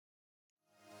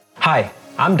Hi,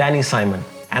 I'm Danny Simon,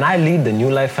 and I lead the New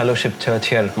Life Fellowship Church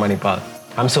here at Manipal.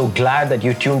 I'm so glad that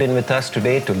you tuned in with us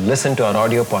today to listen to our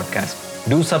audio podcast.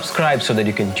 Do subscribe so that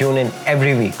you can tune in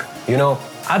every week.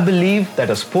 I believe that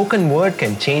a spoken word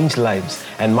can change lives,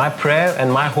 and my prayer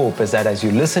and my hope is that as you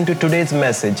listen to today's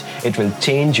message, it will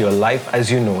change your life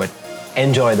as you know it.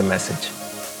 Enjoy the message.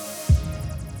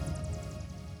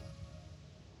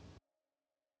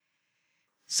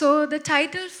 So the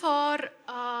title for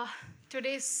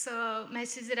today's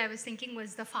message that I was thinking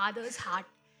was The Father's Heart.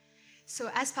 So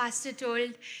as Pastor told,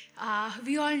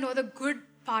 we all know the good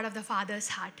part of the Father's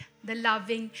heart. The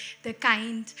loving, the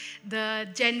kind, the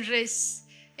generous.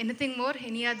 Anything more?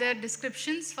 Any other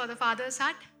descriptions for the Father's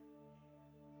heart?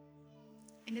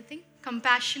 Anything?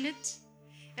 Compassionate?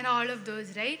 And all of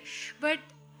those, right? But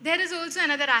there is also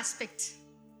another aspect.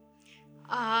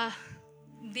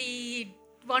 The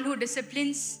one who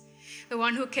disciplines, the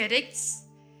one who corrects,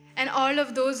 and all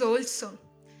of those also.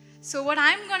 So what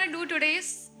I'm going to do today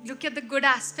is look at the good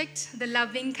aspect, the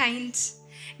loving, kind,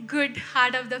 good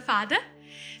heart of the Father.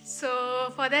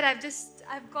 So for that,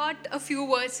 I've got a few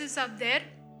verses up there.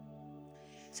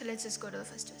 So let's just go to the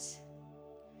first verse.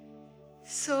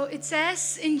 So it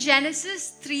says in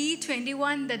Genesis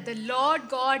 3:21 that the Lord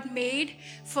God made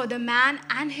for the man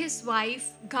and his wife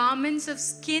garments of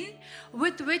skin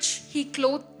with which he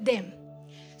clothed them.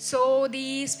 So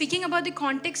speaking about the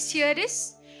context here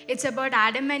is, it's about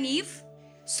Adam and Eve.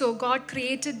 So God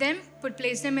created them,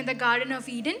 placed them in the Garden of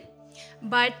Eden,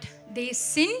 but they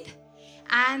sinned,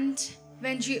 and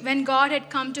when God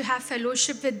had come to have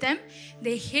fellowship with them,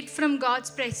 they hid from God's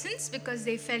presence because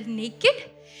they felt naked,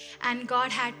 and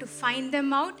God had to find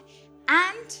them out,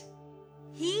 and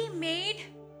He made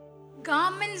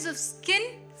garments of skin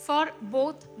for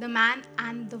both the man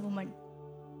and the woman.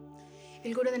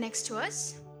 We'll go to the next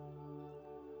verse.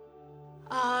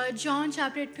 John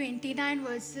chapter 29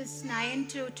 verses 9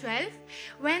 to 12.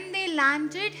 When they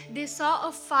landed, they saw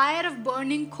a fire of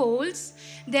burning coals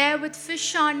there with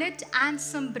fish on it and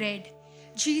some bread.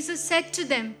 Jesus said to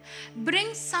them,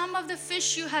 "Bring some of the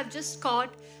fish you have just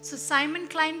caught." So Simon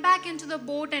climbed back into the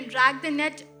boat and dragged the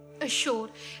net ashore.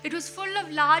 It was full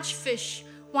of large fish,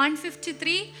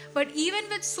 153, but even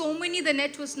with so many, the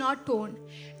net was not torn.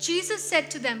 Jesus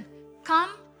said to them,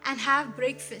 "Come and have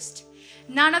breakfast."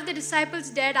 None of the disciples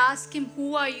dared ask him, "Who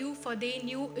are you?" for they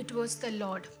knew it was the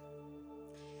Lord.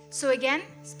 So again,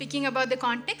 speaking about the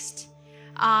context,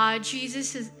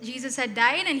 Jesus had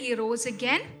died and he rose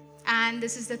again. And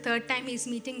this is the third time he's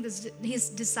meeting his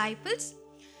disciples.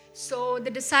 So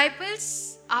the disciples,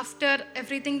 after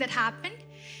everything that happened,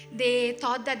 they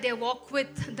thought that their walk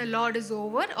with the Lord is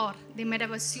over, or they might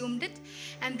have assumed it.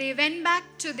 And they went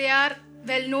back to their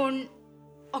well-known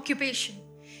occupation.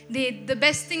 The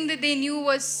best thing that they knew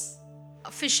was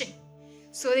fishing.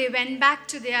 So they went back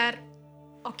to their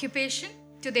occupation,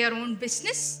 to their own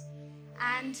business.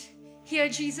 And here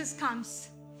Jesus comes.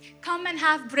 "Come and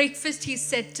have breakfast," he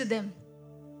said to them.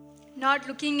 Not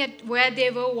looking at where they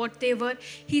were, what they were,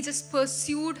 he just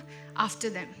pursued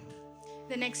after them.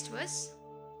 The next verse.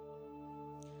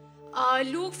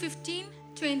 Luke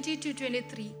 15:20 to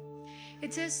 23.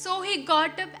 It says, "So he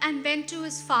got up and went to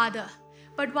his father.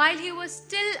 But while he was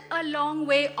still a long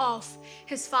way off,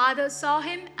 his father saw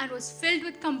him and was filled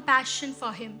with compassion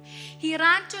for him. He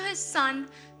ran to his son,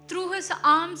 threw his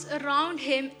arms around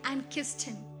him, and kissed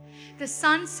him. The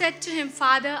son said to him,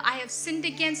 'Father, I have sinned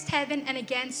against heaven and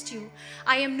against you.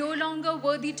 I am no longer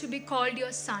worthy to be called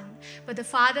your son.' But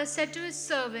the father said to his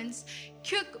servants,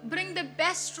 'Quick, bring the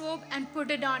best robe and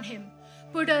put it on him.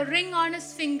 Put a ring on his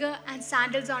finger and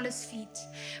sandals on his feet.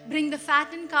 Bring the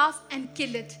fattened calf and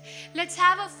kill it. Let's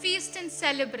have a feast and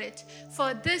celebrate. For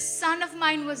this son of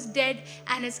mine was dead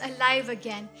and is alive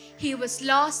again. He was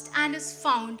lost and is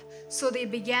found.' So they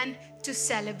began to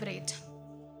celebrate."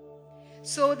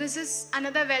 So this is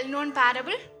another well-known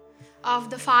parable of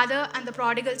the father and the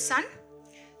prodigal son.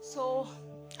 So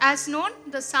as known,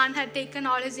 the son had taken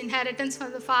all his inheritance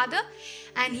from the father,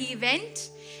 and he went,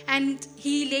 and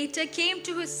he later came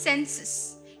to his senses.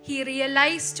 He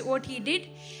realized what he did,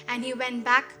 and he went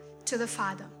back to the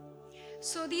father.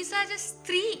 So these are just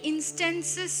 3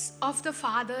 instances of the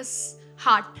father's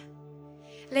heart.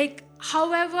 Like,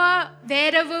 however,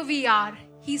 wherever we are,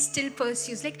 he still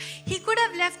pursues. Like, he could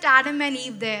have left Adam and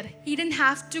Eve there. He didn't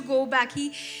have to go back.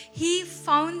 He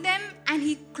found them and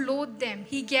he clothed them.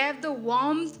 He gave the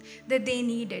warmth that they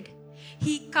needed.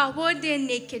 He covered their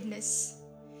nakedness.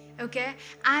 Okay?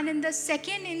 And in the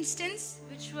second instance,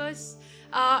 which was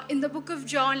in the book of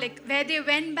John, like where they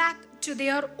went back to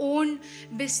their own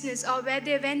business, or where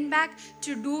they went back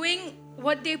to doing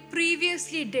what they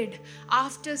previously did,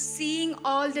 after seeing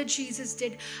all that Jesus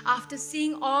did, after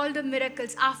seeing all the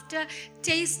miracles, after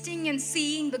tasting and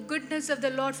seeing the goodness of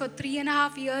the Lord for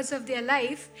 3.5 years of their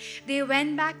life, they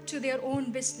went back to their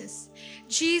own business.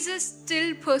 Jesus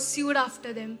still pursued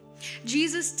after them.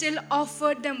 Jesus still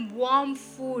offered them warm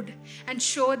food and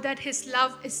showed that his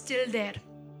love is still there.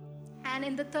 And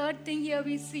in the third thing here,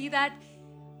 we see that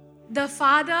the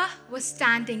father was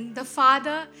standing. The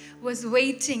father was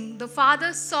waiting. The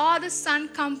father saw the son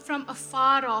come from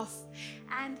afar off.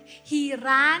 And he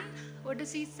ran. What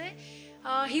does he say?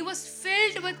 He was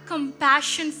filled with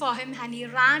compassion for him. And he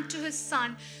ran to his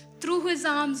son, threw his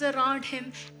arms around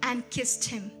him, and kissed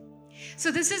him.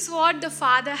 So this is what the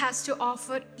father has to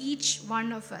offer each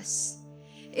one of us.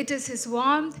 It is his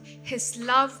warmth, his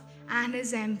love, and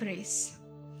his embrace.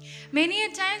 Many a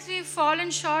times we've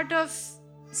fallen short of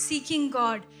seeking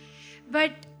God.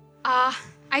 But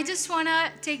I just want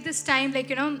to take this time,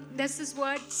 there's this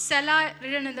word Selah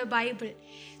written in the Bible.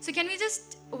 So can we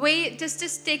just wait,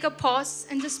 just take a pause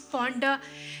and just ponder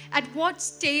at what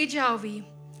stage are we?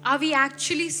 Are we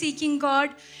actually seeking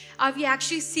God? Are we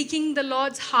actually seeking the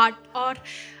Lord's heart? Or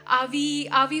are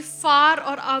we far,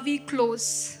 or are we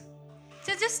close?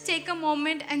 So just take a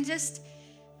moment and just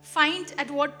find at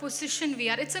what position we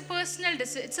are. It's a personal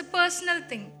decision. It's a personal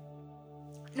thing.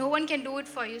 No one can do it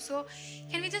for you. So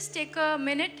can we just take a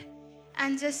minute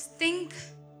and just think,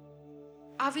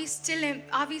 are we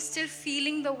still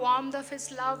feeling the warmth of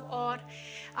his love, or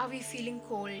are we feeling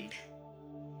cold?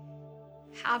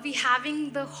 Are we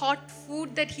having the hot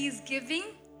food that he's giving,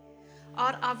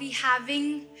 or are we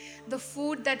having the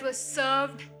food that was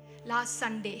served last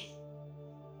Sunday?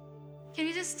 Can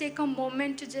we just take a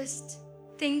moment to just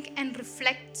think and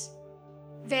reflect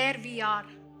where we are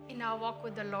in our walk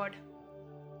with the Lord?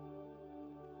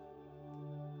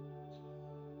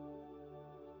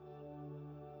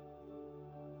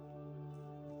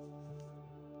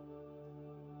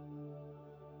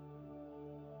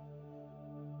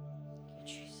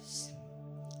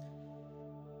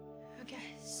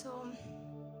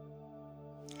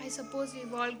 I suppose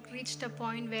we've all reached a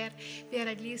point where we are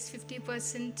at least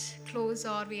 50% close,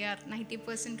 or we are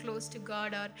 90% close to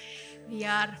God, or we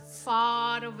are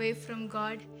far away from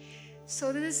God.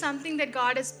 So this is something that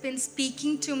God has been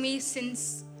speaking to me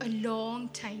since a long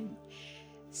time.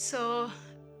 So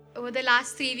over the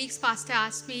last 3 weeks, Pastor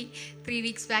asked me 3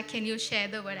 weeks back, can you share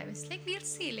the word? I was like, we'll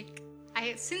see.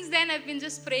 Since then, I've been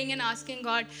just praying and asking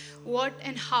God what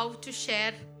and how to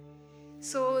share.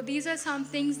 So these are some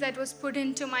things that was put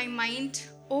into my mind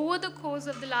over the course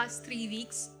of the last 3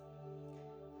 weeks.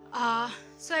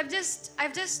 So I've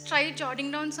just tried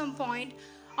jotting down some point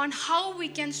on how we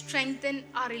can strengthen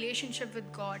our relationship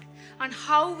with God, on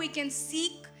how we can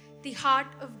seek the heart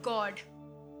of God.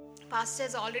 Pastor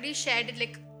has already shared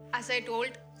it, as I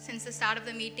told, since the start of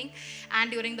the meeting and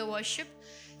during the worship.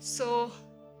 So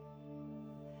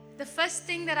the first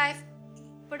thing that I've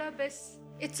put up is,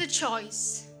 it's a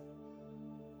choice.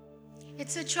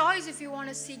 It's a choice if you want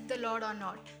to seek the Lord or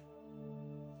not.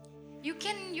 You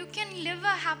can live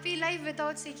a happy life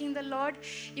without seeking the Lord.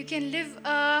 You can live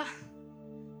a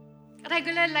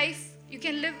regular life. You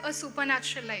can live a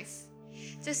supernatural life.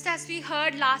 Just as we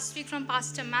heard last week from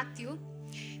Pastor Matthew,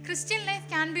 Christian life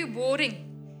can be boring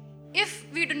if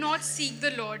we do not seek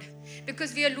the Lord,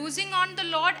 because we are losing on the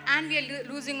Lord and we are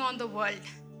losing on the world.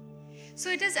 So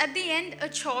it is at the end a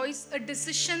choice, a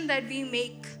decision that we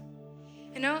make.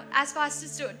 As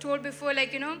Pastor told before,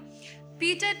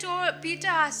 Peter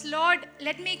asked, Lord,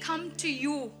 let me come to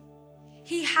you.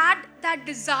 He had that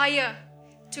desire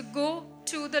to go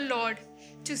to the Lord,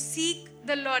 to seek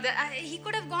the Lord. He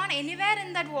could have gone anywhere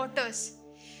in that waters,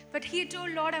 but he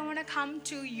told, Lord, I want to come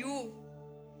to you.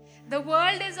 The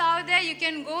world is out there. You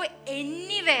can go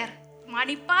anywhere.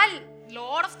 Manipal,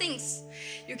 lot of things.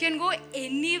 You can go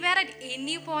anywhere at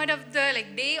any point of the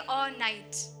day or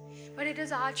night. But it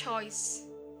is our choice.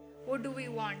 What do we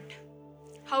want?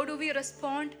 How do we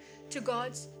respond to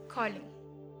God's calling?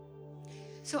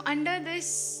 So under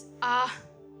this,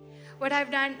 what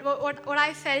I've done, what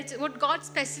I felt, what God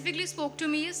specifically spoke to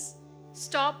me is,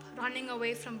 stop running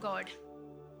away from God.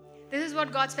 This is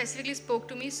what God specifically spoke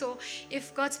to me. So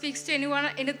if God speaks to anyone,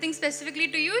 anything specifically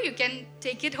to you, you can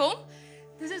take it home.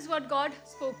 This is what God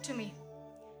spoke to me.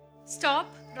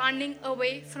 Stop running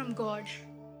away from God.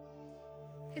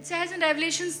 It says in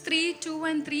Revelations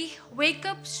 3:2-3, wake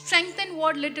up, strengthen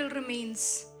what little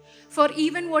remains, for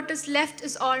even what is left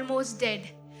is almost dead.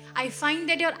 I find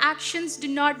that your actions do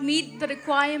not meet the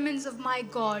requirements of my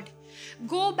God.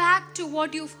 Go back to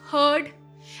what you've heard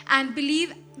and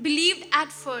believed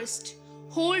at first.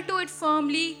 Hold to it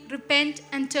firmly, repent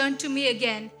and turn to me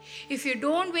again. If you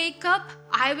don't wake up,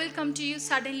 I will come to you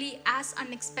suddenly, as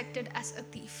unexpected as a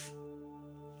thief.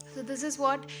 So this is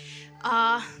what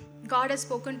God has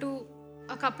spoken to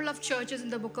a couple of churches in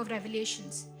the book of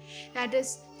Revelations. That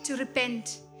is to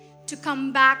repent, to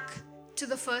come back to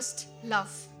the first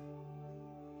love.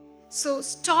 So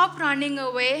stop running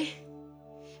away,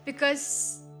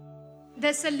 because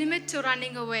there's a limit to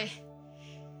running away.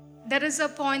 There is a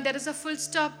point, there is a full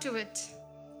stop to it.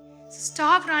 So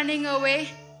stop running away,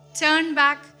 turn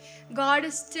back. God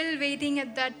is still waiting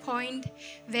at that point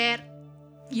where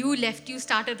you left, you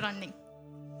started running.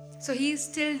 So He is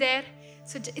still there.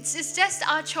 So it's just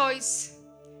our choice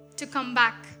to come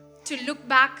back, to look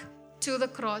back to the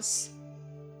cross.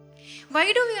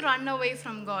 Why do we run away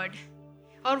from God?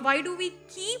 Or why do we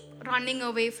keep running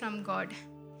away from God?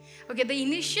 Okay, the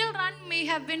initial run may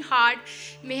have been hard,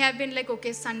 may have been like,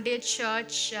 okay, Sunday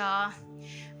church,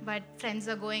 but friends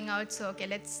are going out, so okay,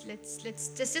 let's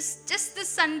just this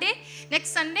Sunday, next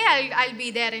Sunday I'll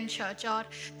be there in church, or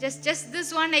just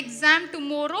this one exam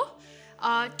tomorrow.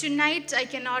 Tonight I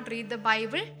cannot read the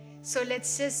Bible, so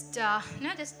let's just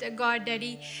God,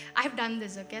 Daddy, I've done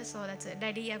this, okay, so that's it.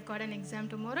 Daddy, I've got an exam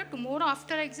tomorrow. Tomorrow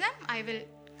after exam, I will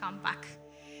come back.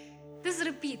 This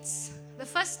repeats. The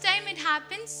first time it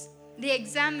happens, the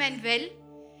exam went well.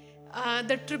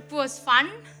 The trip was fun.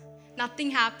 Nothing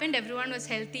happened. Everyone was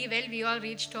healthy. Well, we all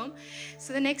reached home.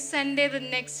 So the next Sunday, the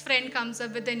next friend comes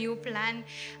up with a new plan.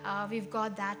 We've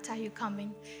got that. Are you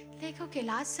coming? Like, okay,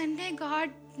 last Sunday, God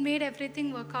made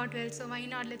everything work out well. So why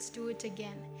not? Let's do it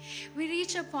again. We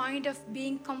reach a point of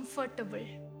being comfortable.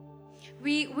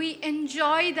 We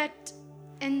enjoy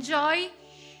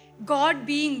God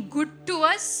being good to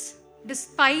us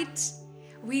despite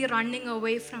we running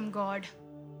away from God.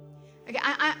 Okay,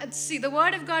 I see, the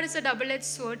word of God is a double-edged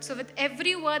sword. So with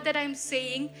every word that I'm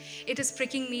saying, it is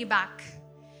pricking me back.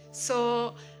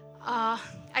 So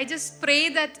I just pray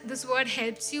that this word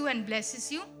helps you and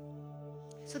blesses you.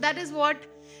 So that is what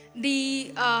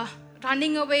the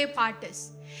running away part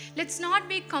is. Let's not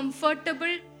be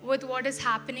comfortable with what is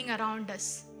happening around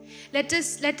us. Let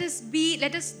us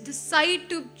decide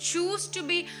to choose to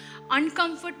be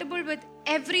uncomfortable with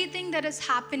everything that is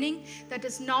happening that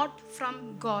is not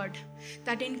from God.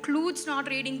 That includes not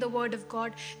reading the Word of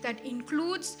God. That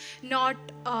includes not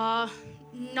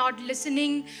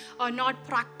listening or not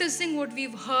practicing what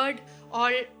we've heard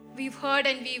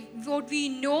and what we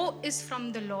know is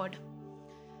from the Lord.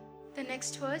 The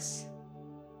next verse.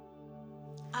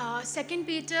 2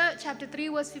 Peter chapter 3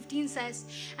 verse 15 says,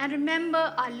 and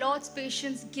remember, our Lord's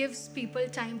patience gives people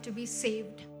time to be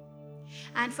saved.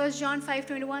 And 1 John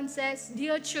 5:21 says,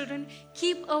 dear children,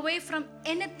 keep away from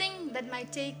anything that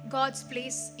might take God's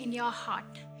place in your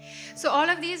heart. So all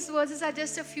of these verses are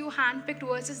just a few handpicked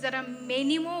verses. There are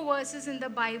many more verses in the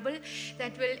Bible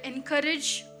that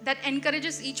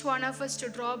encourages each one of us to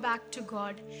draw back to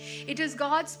God. It is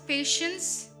God's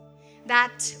patience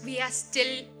that we are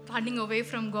still running away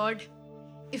from God,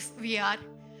 if we are.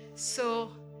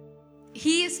 So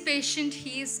He is patient,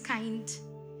 He is kind.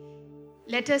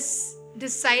 Let us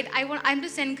decide. I'm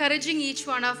just encouraging each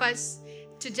one of us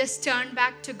to just turn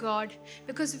back to God,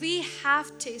 because we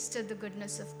have tasted the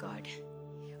goodness of God.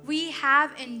 We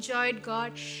have enjoyed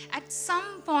God at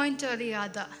some point or the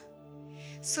other.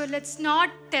 So let's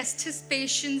not test His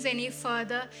patience any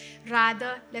further.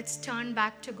 Rather, let's turn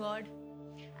back to God.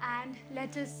 And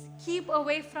let us keep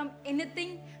away from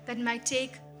anything that might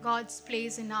take God's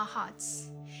place in our hearts.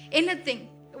 Anything,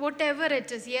 whatever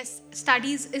it is. Yes,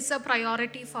 studies is a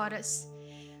priority for us.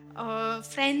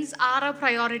 Friends are a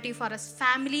priority for us.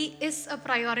 Family is a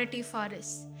priority for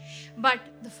us. But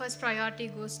the first priority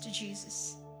goes to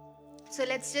Jesus. So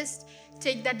let's just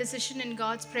take that decision in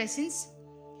God's presence.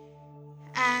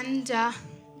 And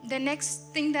the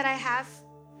next thing that I have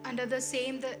under the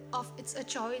same of it's a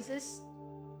choice is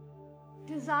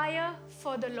desire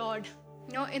for the Lord.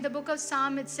 In the book of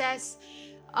Psalm it says,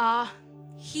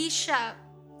 He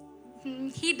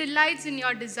delights in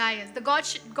your desires.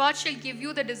 God shall give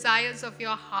you the desires of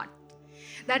your heart.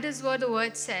 That is what the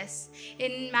word says.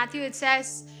 In Matthew it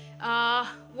says,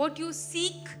 what you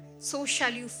seek, so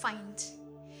shall you find.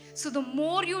 So the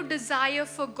more you desire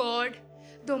for God,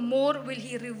 the more will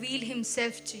He reveal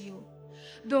Himself to you.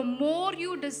 The more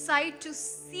you decide to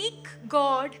seek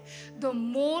God, the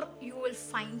more you will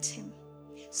find Him.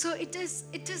 So it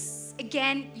is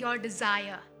again your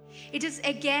desire. It is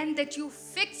again that you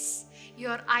fix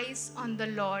your eyes on the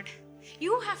Lord.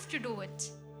 You have to do it.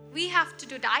 We have to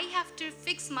do it. I have to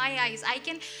fix my eyes. I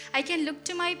can look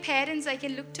to my parents, I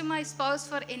can look to my spouse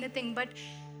for anything, but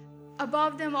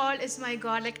above them all is my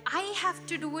God. Like, I have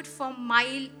to do it for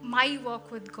my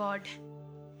walk with God.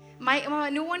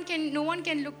 No one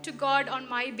can look to God on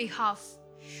my behalf.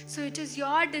 So it is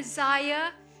your desire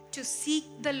to seek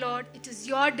the Lord. It is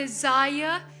your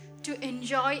desire to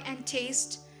enjoy and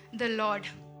taste the Lord.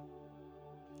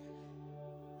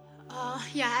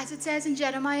 As it says in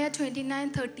Jeremiah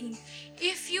 29:13,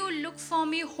 if you look for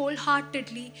me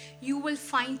wholeheartedly, you will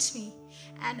find me,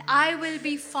 and I will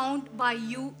be found by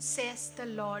you, says the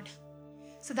Lord.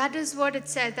 So that is what it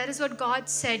says. That is what God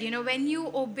said. When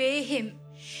you obey Him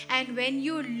and when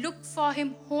you look for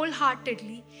Him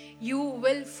wholeheartedly, you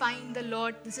will find the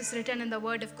Lord. This is written in the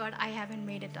Word of God. I haven't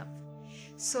made it up.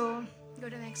 So go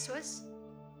to the next verse.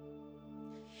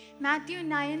 Matthew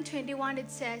 9:21,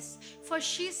 it says, for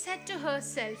she said to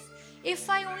herself, if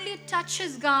I only touch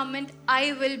His garment,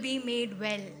 I will be made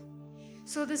well.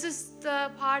 So this is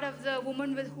the part of the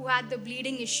woman who had the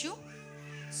bleeding issue.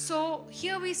 So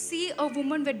here we see a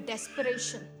woman with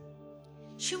desperation.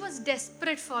 She was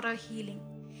desperate for her healing.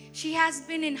 She has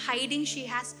been in hiding. She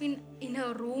has been in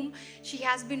her room. She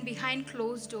has been behind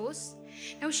closed doors.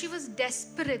 Now she was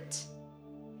desperate.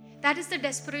 That is the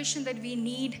desperation that we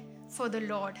need for the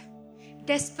Lord.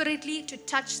 Desperately to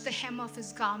touch the hem of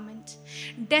His garment.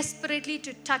 Desperately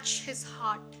to touch His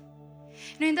heart.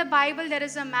 In the Bible, there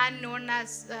is a man known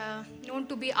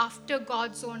to be after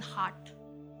God's own heart.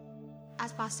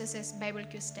 As Pastor says, Bible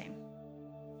quiz time.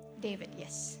 David,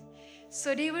 yes.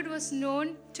 So David was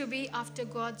known to be after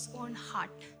God's own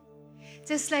heart.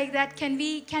 Just like that, can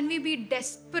we be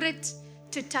desperate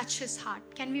to touch His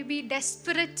heart? Can we be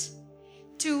desperate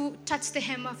to touch the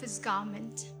hem of His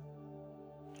garment?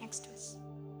 Next verse.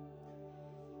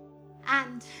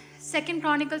 And 2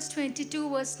 Chronicles 22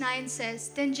 verse 9 says,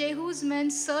 then Jehu's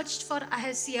men searched for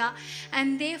Ahaziah,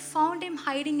 and they found him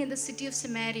hiding in the city of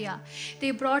Samaria. They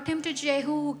brought him to Jehu,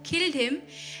 who killed him.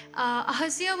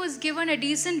 Ahaziah was given a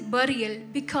decent burial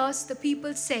because the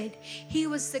people said he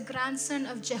was the grandson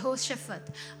of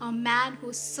Jehoshaphat, a man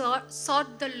who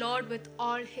sought the Lord with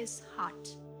all his heart.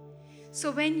 So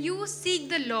when you seek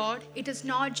the Lord, it is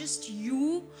not just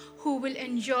you who will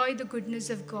enjoy the goodness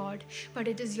of God, but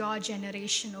it is your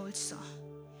generation also.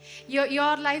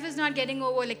 Your life is not getting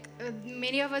over.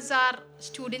 Many of us are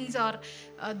students or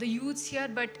the youths here,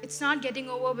 but it's not getting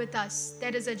over with us.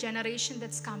 There is a generation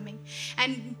that's coming.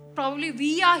 And probably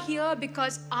we are here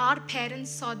because our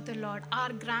parents sought the Lord.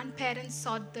 Our grandparents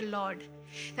sought the Lord.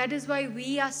 That is why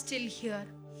we are still here.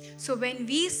 So when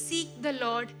we seek the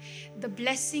Lord, the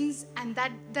blessings and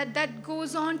that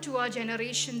goes on to our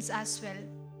generations as well.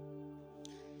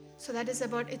 So that is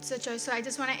about it's a choice. So I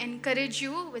just want to encourage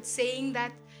you with saying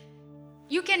that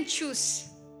you can choose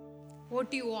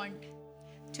what you want,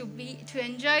 to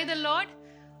enjoy the Lord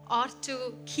or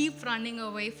to keep running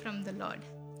away from the Lord.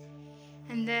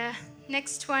 And the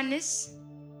next one is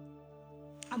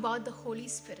about the Holy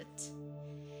Spirit.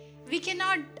 We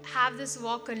cannot have this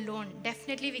walk alone.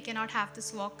 Definitely we cannot have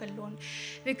this walk alone,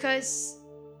 because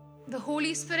the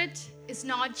Holy Spirit is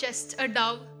not just a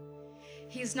dove.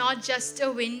 He is not just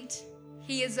a wind.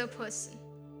 He is a person.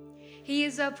 He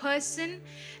is a person.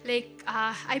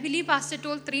 I believe Pastor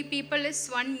told 3 people is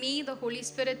one, me, the Holy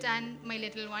Spirit, and my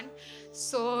little one.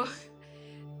 So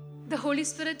the Holy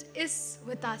Spirit is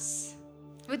with us,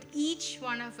 with each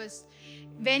one of us.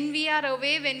 When we are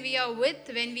away, when we are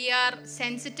when we are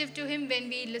sensitive to Him, when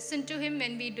we listen to Him,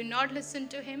 when we do not listen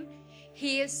to Him,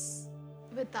 He is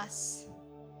with us.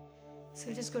 So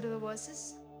we just go to the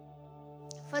verses.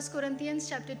 1 Corinthians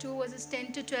chapter 2 verses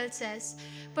 10 to 12 says,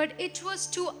 but it was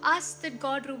to us that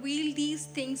God revealed these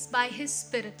things by His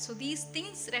Spirit. So these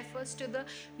things refers to the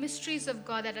mysteries of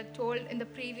God that are told in the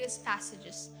previous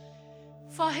passages.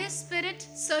 For His Spirit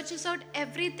searches out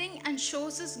everything and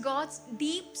shows us God's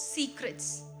deep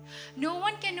secrets. No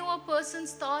one can know a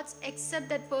person's thoughts except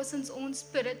that person's own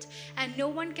spirit, and no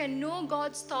one can know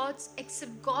God's thoughts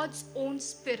except God's own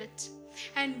Spirit.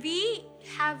 And we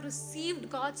have received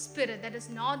God's Spirit, that is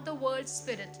not the world's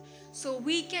spirit, so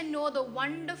we can know the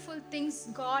wonderful things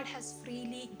God has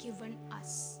freely given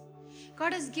us.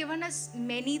 God has given us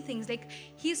many things.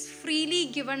 He's freely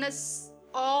given us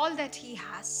all that He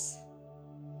has.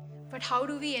 But how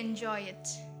do we enjoy it?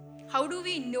 How do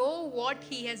we know what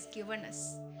He has given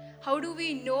us? How do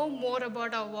we know more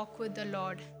about our walk with the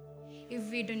Lord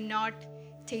if we do not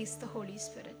taste the Holy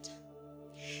Spirit?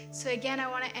 So again, I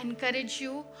want to encourage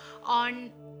you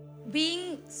on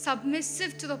being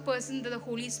submissive to the person that the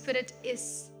Holy Spirit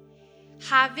is.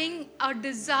 Having a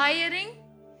desiring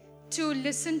to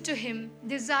listen to Him,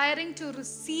 desiring to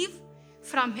receive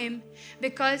from Him,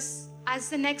 because as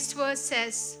the next verse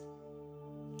says,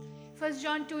 1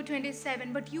 John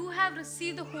 2:27, but you have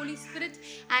received the Holy Spirit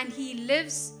and He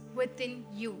lives within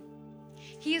you.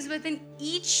 He is within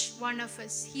each one of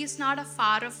us. He is not a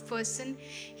far off person.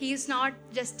 He is not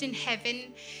just in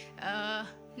heaven.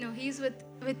 No, He is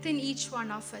within each one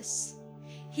of us.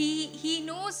 He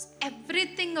knows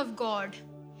everything of God.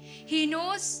 He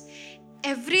knows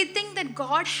everything that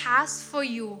God has for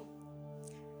you.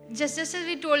 Just as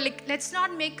we told, like, let's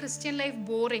not make Christian life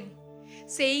boring.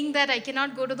 Saying that I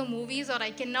cannot go to the movies or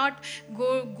I cannot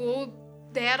go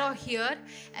there or here,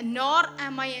 and nor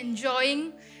am I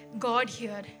enjoying God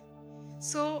here.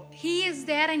 So He is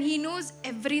there and He knows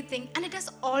everything, and it has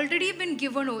already been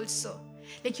given also.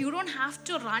 Like, you don't have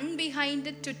to run behind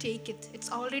it to take it.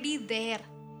 It's already there.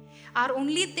 Our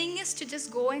only thing is to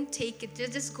just go and take it.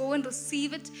 Just go and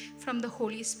receive it from the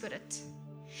Holy Spirit.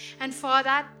 And for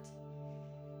that,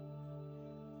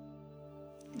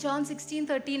 John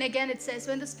 16:13 again it says,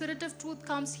 when the Spirit of truth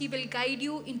comes, He will guide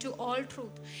you into all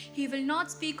truth. He will not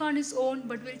speak on His own,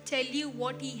 but will tell you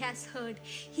what He has heard.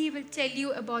 He will tell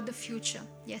you about the future.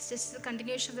 Yes, this is the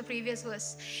continuation of the previous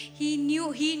verse. He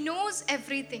knows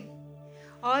everything.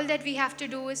 All that we have to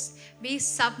do is be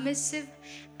submissive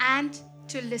and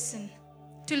to listen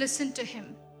to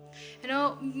Him. You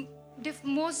know,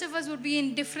 most of us would be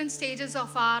in different stages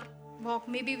of our walk.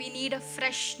 Maybe we need a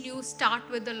fresh new start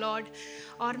with the Lord,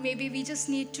 or maybe we just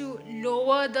need to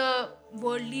lower the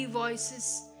worldly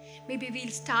voices. Maybe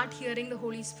we'll start hearing the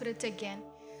Holy Spirit again.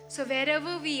 So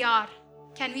wherever we are,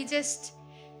 can we just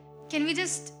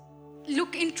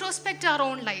look introspect our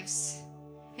own lives,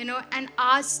 and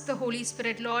ask the Holy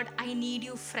Spirit, Lord, I need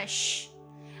you fresh.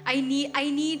 I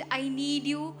need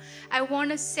you. I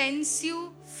want to sense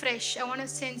you fresh. I want to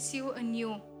sense you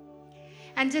anew.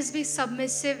 And just be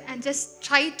submissive and just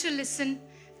try to listen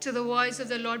to the voice of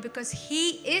the Lord, because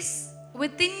He is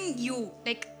within you.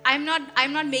 Like, I'm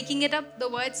not making it up. The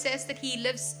word says that He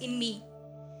lives in me.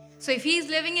 So if He is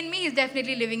living in me, He's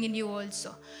definitely living in you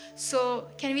also. So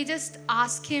can we just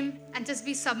ask Him and just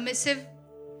be submissive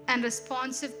and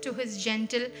responsive to His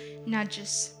gentle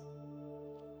nudges?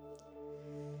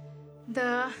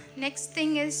 The next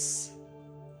thing is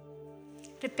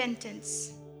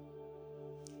repentance.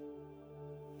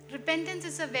 Repentance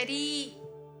is a very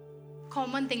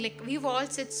common thing. Like, we've all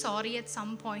said sorry at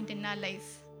some point in our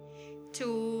life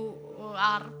to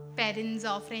our parents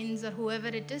or friends or whoever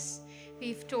it is.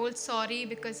 We've told sorry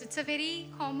because it's a very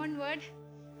common word.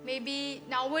 Maybe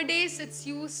nowadays it's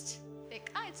used like,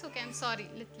 it's okay, I'm sorry,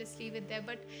 let's leave it there.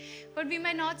 But we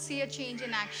might not see a change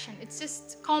in action. It's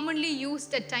just commonly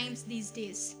used at times these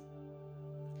days.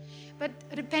 But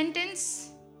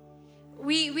repentance,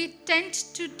 we tend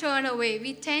to turn away.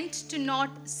 We tend to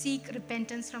not seek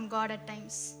repentance from God at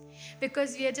times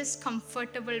because we are just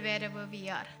comfortable wherever we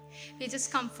are. We're just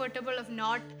comfortable of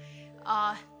not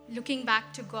looking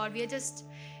back to God. We're just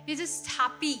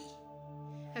happy.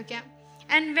 Okay?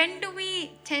 And when do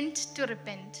we tend to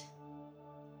repent?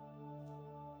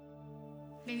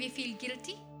 When we feel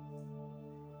guilty?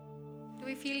 Do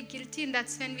we feel guilty? And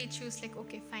that's when we choose, like,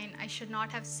 okay, fine, I should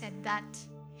not have said that.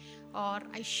 Or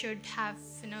I should have,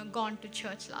 gone to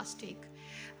church last week.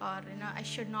 Or, I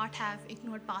should not have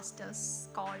ignored pastor's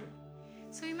call.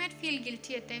 So we might feel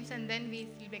guilty at times, and then we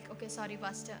feel like, okay, sorry,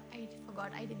 pastor, I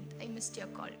forgot, I missed your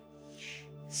call.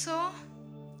 So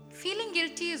feeling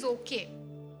guilty is okay,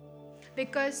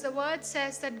 because the word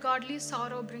says that godly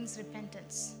sorrow brings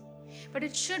repentance. But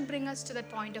it should bring us to that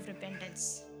point of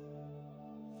repentance.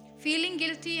 Feeling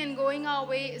guilty and going our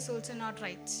way is also not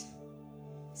right.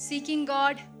 Seeking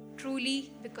God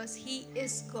truly because He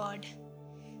is God.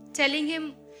 Telling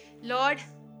Him, Lord,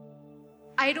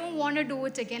 I don't want to do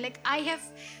it again. Like, I have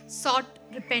sought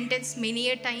repentance many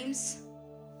a times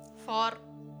for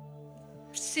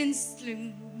sins,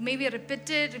 maybe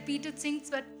repeated things,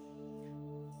 but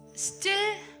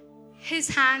still His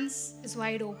hands is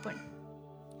wide open.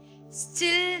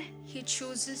 Still He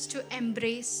chooses to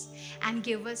embrace and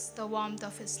give us the warmth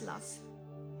of His love.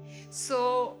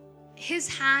 So His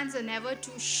hands are never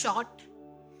too short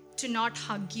to not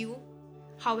hug you,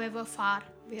 however far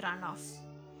we run off.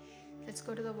 Let's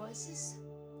go to the verses.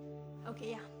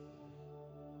 Okay,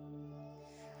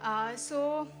 yeah.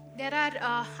 So there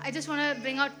are, I just want to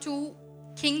bring out two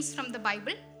kings from the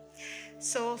Bible.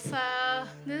 So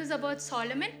this is about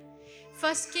Solomon.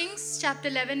 1 Kings chapter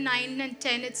 11, 9 and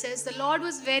 10, it says, the Lord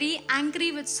was very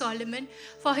angry with Solomon,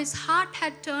 for his heart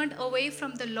had turned away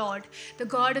from the Lord, the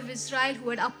God of Israel,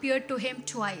 who had appeared to him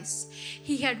twice.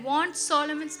 He had warned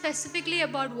Solomon specifically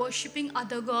about worshipping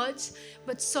other gods,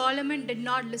 but Solomon did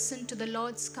not listen to the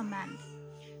Lord's command.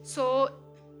 So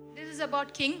this is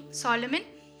about King Solomon.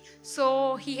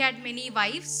 So he had many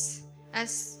wives,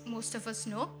 as most of us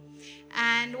know.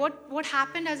 And what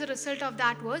happened as a result of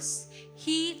that was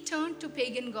he turned to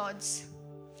pagan gods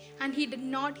and he did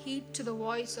not heed to the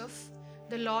voice of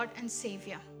the Lord and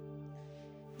Savior.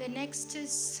 The next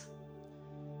is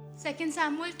 2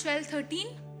 Samuel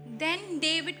 12:13. Then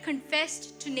David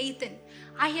confessed to Nathan,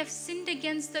 I have sinned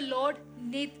against the Lord.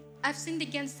 I've sinned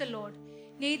against the Lord.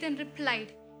 Nathan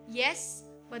replied, yes,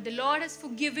 but the Lord has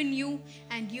forgiven you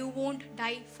and you won't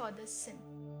die for this sin.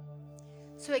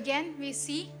 So again, we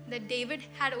see that David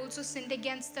had also sinned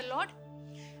against the Lord.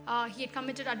 He had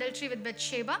committed adultery with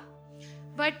Bathsheba.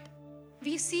 But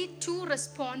we see two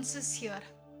responses here.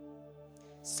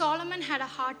 Solomon had a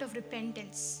heart of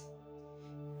repentance.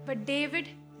 But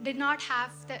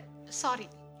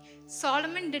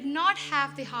Solomon did not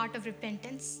have the heart of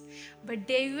repentance, but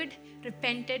David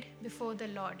repented before the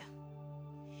Lord.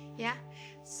 Yeah,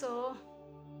 so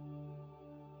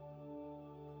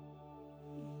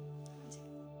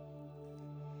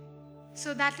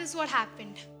that is what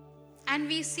happened. And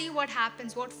we see what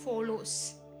happens, what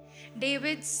follows.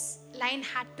 David's line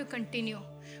had to continue,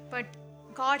 but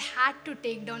God had to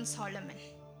take down Solomon.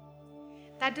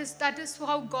 That is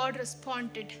how God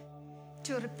responded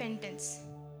to repentance.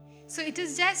 So it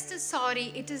is just a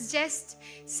sorry. It is just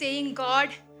saying, God,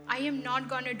 I am not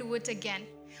going to do it again.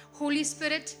 Holy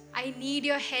Spirit, I need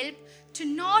your help to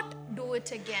not do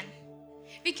it again.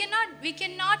 We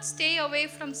cannot stay away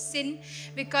from sin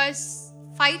because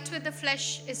fight with the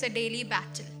flesh is a daily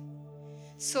battle.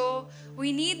 So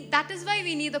that is why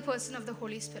we need the person of the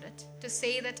Holy Spirit to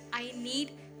say that I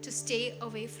need to stay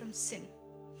away from sin.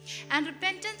 And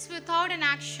repentance without an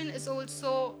action is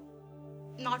also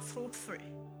not fruitful.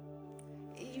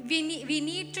 We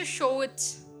need to show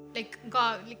it, like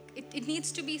God, it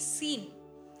needs to be seen.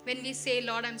 When we say,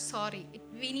 Lord, I'm sorry,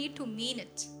 we need to mean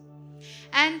it.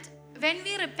 And when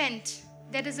we repent,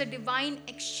 there is a divine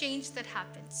exchange that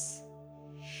happens.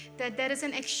 That there is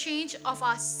an exchange of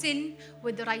our sin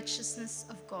with the righteousness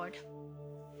of God.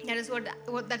 That's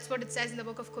what it says in the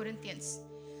book of Corinthians.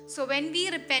 So when we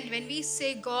repent, when we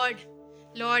say, God,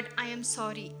 Lord, I am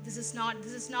sorry.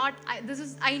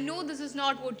 I know this is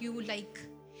not what you like.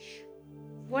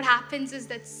 What happens is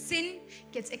that sin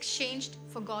gets exchanged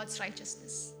for God's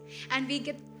righteousness. And we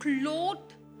get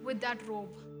clothed with that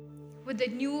robe, with the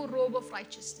new robe of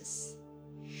righteousness.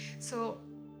 So,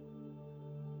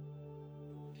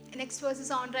 the next verse is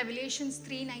on Revelations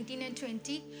 3:19 and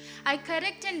 20. I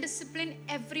correct and discipline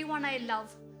everyone I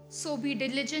love. So be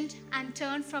diligent and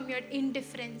turn from your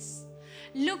indifference.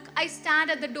 Look, I stand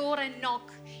at the door and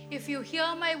knock. If you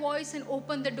hear my voice and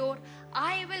open the door,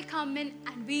 I will come in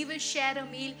and we will share a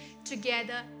meal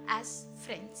together as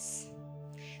friends.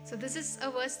 So this is a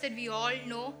verse that we all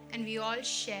know and we all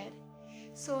share.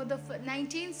 So the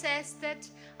 19 says that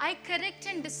I correct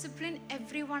and discipline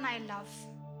everyone I love.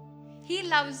 He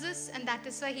loves us, and that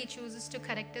is why he chooses to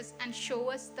correct us and show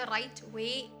us the right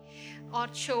way, or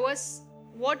show us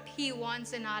what he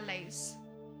wants in our lives.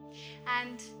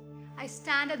 And I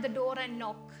stand at the door and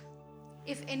knock.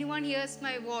 If anyone hears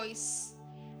my voice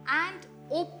and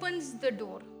opens the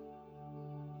door,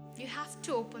 you have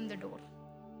to open the door.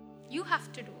 You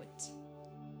have to do it.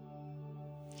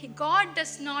 God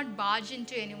does not barge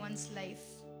into anyone's life.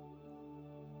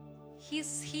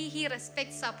 He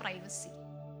respects our privacy.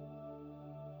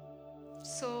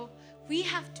 So we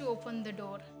have to open the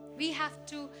door. We have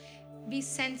to be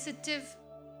sensitive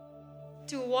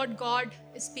to what God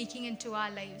is speaking into our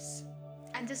lives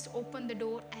and just open the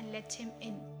door and let him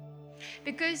in.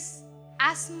 Because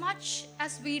as much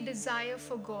as we desire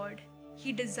for God,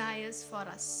 he desires for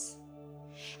us.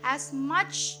 As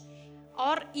much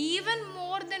or even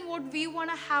more than what we want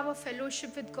to have a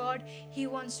fellowship with God, he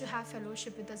wants to have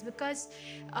fellowship with us. Because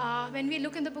when we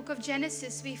look in the book of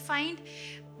Genesis, we find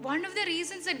one of the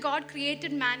reasons that God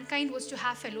created mankind was to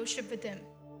have fellowship with him.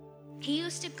 He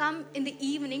used to come in the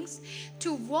evenings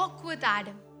to walk with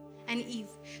Adam and Eve,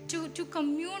 to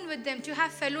commune with them, to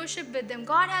have fellowship with them.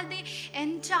 God had the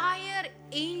entire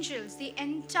angels, the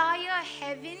entire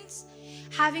heavens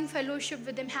having fellowship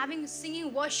with him,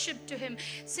 singing worship to him,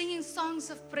 singing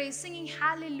songs of praise, singing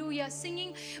hallelujah,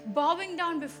 bowing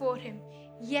down before him.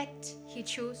 Yet he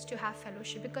chose to have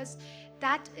fellowship, because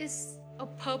that is a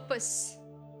purpose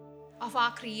of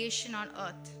our creation on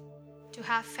earth, to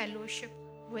have fellowship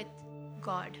with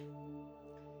God.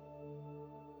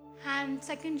 And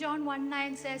 2 John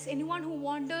 1:9 says, anyone who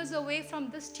wanders away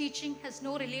from this teaching has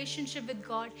no relationship with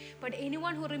God, but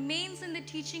anyone who remains in the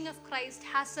teaching of Christ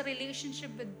has a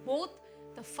relationship with both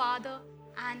the Father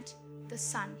and the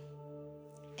Son.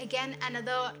 Again,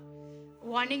 another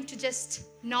warning to just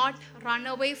not run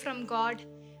away from God,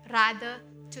 rather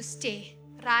to stay,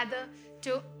 rather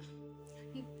to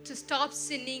stop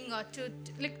sinning, or to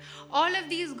like, all of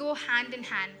these go hand in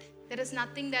hand. There is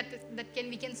nothing that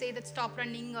we can say that stop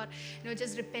running, or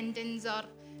just repentance, or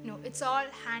it's all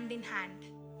hand in hand.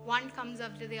 One comes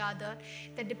after the other.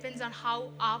 That depends on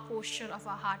how our posture of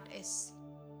our heart is.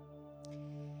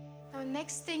 Now,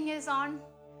 next thing is on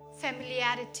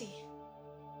familiarity.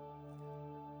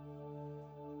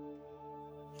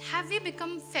 Have we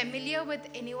become familiar with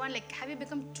anyone? Like, have we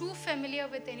become too familiar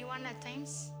with anyone at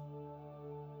times?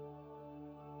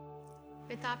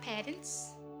 With our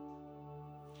parents?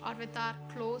 Or with our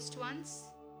closed ones?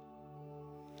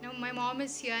 My mom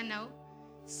is here now,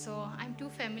 so I'm too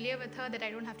familiar with her that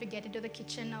I don't have to get into the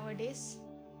kitchen nowadays.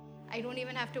 I don't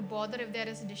even have to bother if there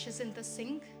is dishes in the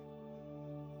sink.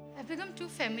 I've become too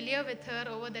familiar with her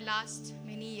over the last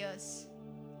many years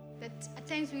that at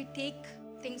times we take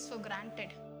things for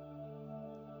granted.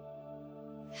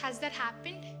 Has that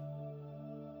happened?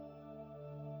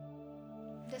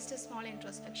 Just a small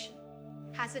introspection.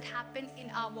 Has it happened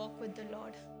in our walk with the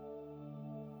Lord?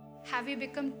 Have we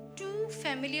become too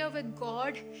familiar with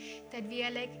God that we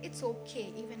are like, it's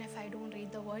okay even if I don't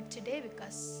read the word today,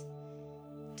 because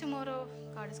tomorrow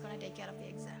God is going to take care of the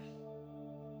exam.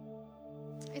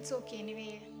 It's okay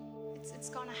anyway. It's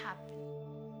going to happen.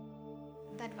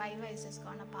 That Viva is just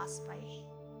going to pass by.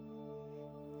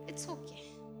 It's okay.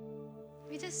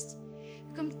 We just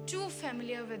become too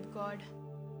familiar with God.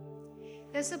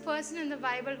 There's a person in the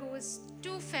Bible who was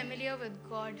too familiar with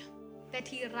God that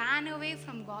he ran away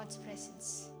from God's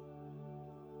presence.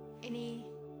 Any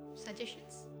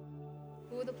suggestions?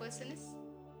 Who the person is?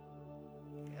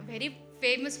 A very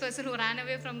famous person who ran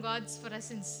away from God's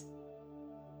presence.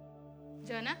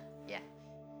 Jonah? Yeah.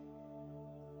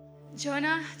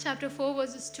 Jonah chapter 4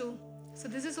 verses 2. So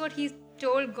this is what he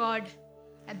told God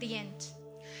at the end.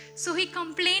 So he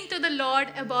complained to the Lord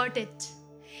about it.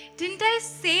 Didn't I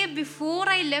say before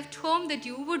I left home that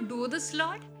you would do this,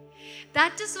 Lord?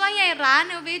 That is why I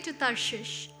ran away to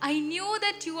Tarshish. I knew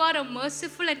that you are a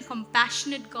merciful and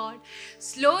compassionate God,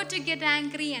 slow to get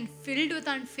angry and filled with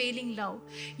unfailing love.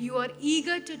 You are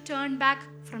eager to turn back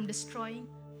from destroying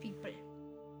people.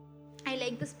 I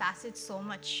like this passage so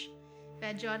much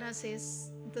where Jonah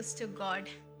says this to God,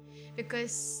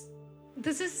 because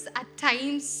this is at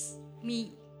times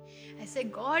me. I say,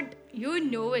 God, you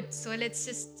know it, so let's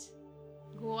just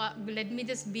go up. Let me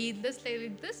just be this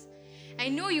like this. I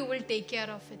know you will take care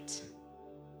of it.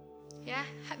 Yeah,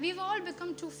 we've all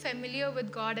become too familiar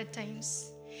with God at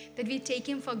times that we take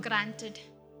him for granted.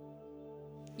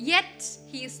 Yet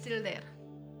he is still there.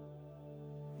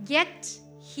 Yet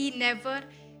he never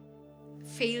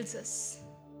fails us.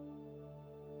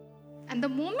 And the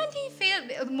moment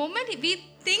we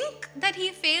think that he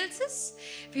fails us,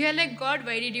 we are like, God,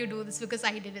 why did you do this? Because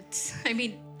I did it. I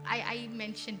mean, I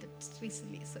mentioned it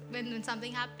recently. So when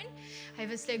something happened, I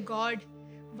was like, God,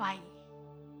 why?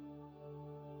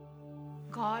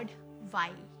 God,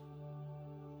 why?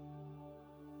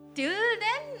 Till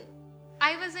then,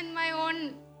 I was in my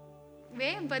own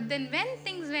way. But then when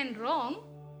things went wrong,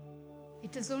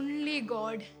 it is only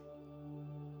God.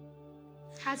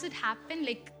 Has it happened?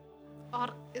 Or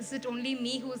is it only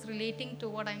me who is relating to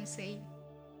what I'm saying?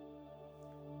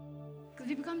 Because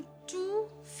we become too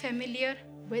familiar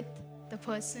with the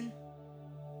person,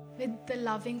 with the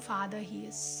loving Father he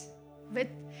is, with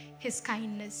his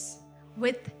kindness,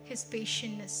 with his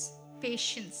patience.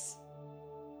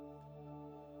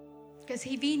 Because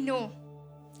we know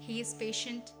he is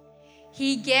patient.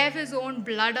 He gave his own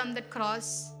blood on that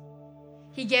cross.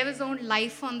 He gave his own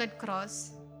life on that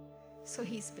cross. So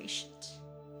he's patient.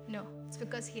 No, it's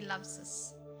because he loves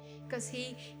us. Because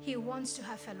he wants to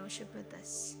have fellowship with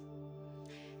us.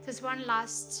 There's one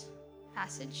last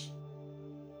passage.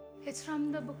 It's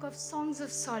from the book of Songs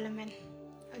of Solomon.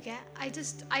 Okay,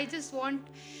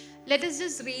 let us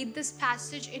just read this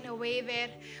passage in a way where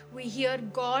we hear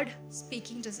God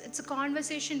speaking to us. It's a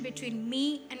conversation between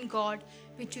me and God,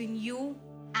 between you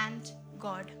and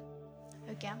God.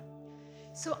 Okay,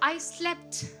 so I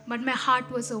slept, but my heart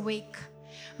was awake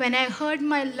when I heard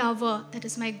my lover, that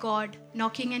is my God,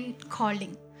 knocking and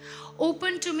calling.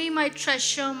 Open to me, my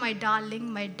treasure, my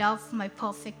darling, my dove, my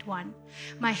perfect one.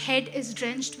 My head is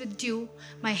drenched with dew,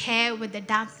 my hair with the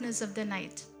dampness of the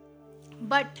night.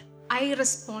 But I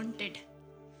responded,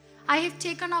 I have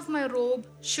taken off my robe,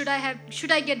 should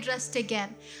I get dressed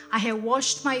again? I have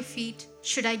washed my feet,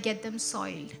 should I get them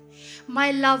soiled?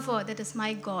 My lover, that is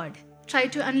my God,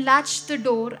 tried to unlatch the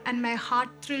door, and my heart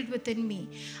thrilled within me.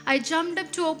 I jumped up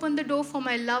to open the door for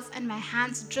my love, and my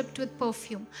hands dripped with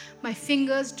perfume. My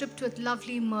fingers dripped with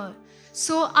lovely myrrh.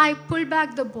 So I pulled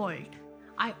back the bolt.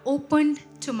 I opened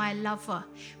to my lover,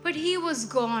 but he was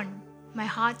gone. My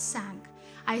heart sank.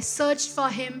 I searched for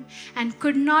him and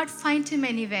could not find him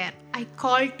anywhere. I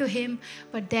called to him,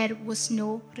 but there was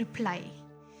no reply.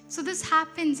 So this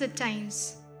happens at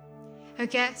times.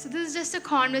 Okay, so this is just a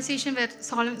conversation where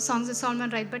Songs of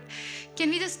Solomon write, but can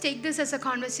we just take this as a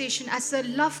conversation, as a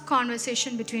love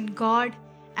conversation between God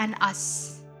and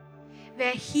us,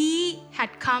 where he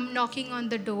had come knocking on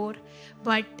the door,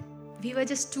 but we were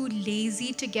just too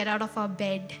lazy to get out of our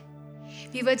bed.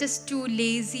 We were just too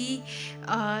lazy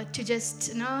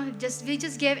to we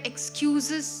just gave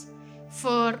excuses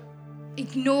for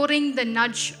ignoring the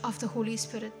nudge of the Holy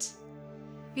Spirit.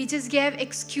 We just gave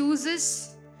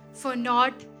excuses for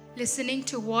not listening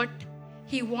to what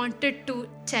he wanted to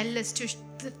tell us,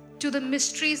 to the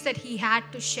mysteries that he had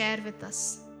to share with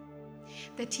us,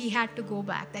 that he had to go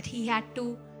back, that he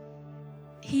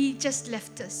just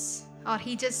left us, or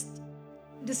he just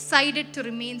decided to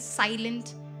remain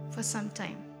silent for some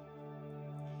time.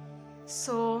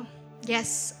 So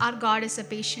yes, our God is a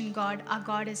patient God. Our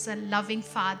God is a loving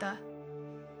Father.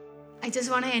 I just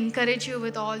want to encourage you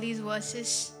with all these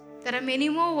verses. There are many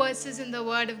more verses in the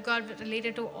Word of God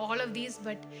related to all of these,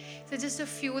 but it's just a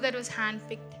few that was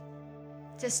handpicked,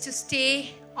 just to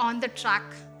stay on the track,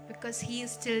 because he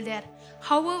is still there.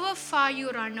 However far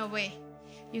you run away,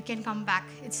 you can come back.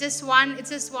 It's just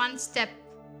one step.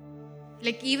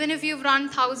 Like even if you've run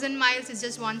 1,000 miles, it's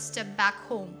just one step back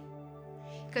home,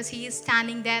 because he is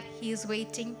standing there, he is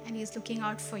waiting, and he is looking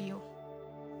out for you.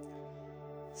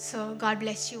 So God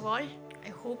bless you all. I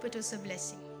hope it was a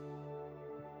blessing.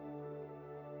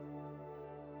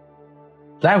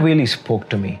 That really spoke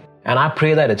to me, and I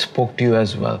pray that it spoke to you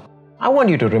as well. I want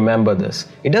you to remember this.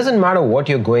 It doesn't matter what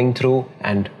you're going through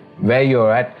and where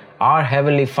you're at, our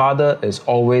Heavenly Father is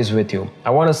always with you. I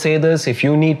want to say this: if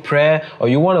you need prayer or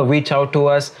you want to reach out to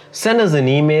us, send us an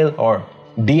email or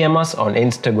DM us on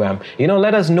Instagram.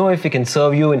 Let us know if we can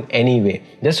serve you in any way.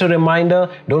 Just a reminder,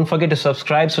 don't forget to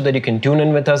subscribe so that you can tune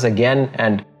in with us again,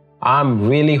 and I'm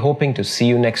really hoping to see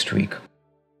you next week.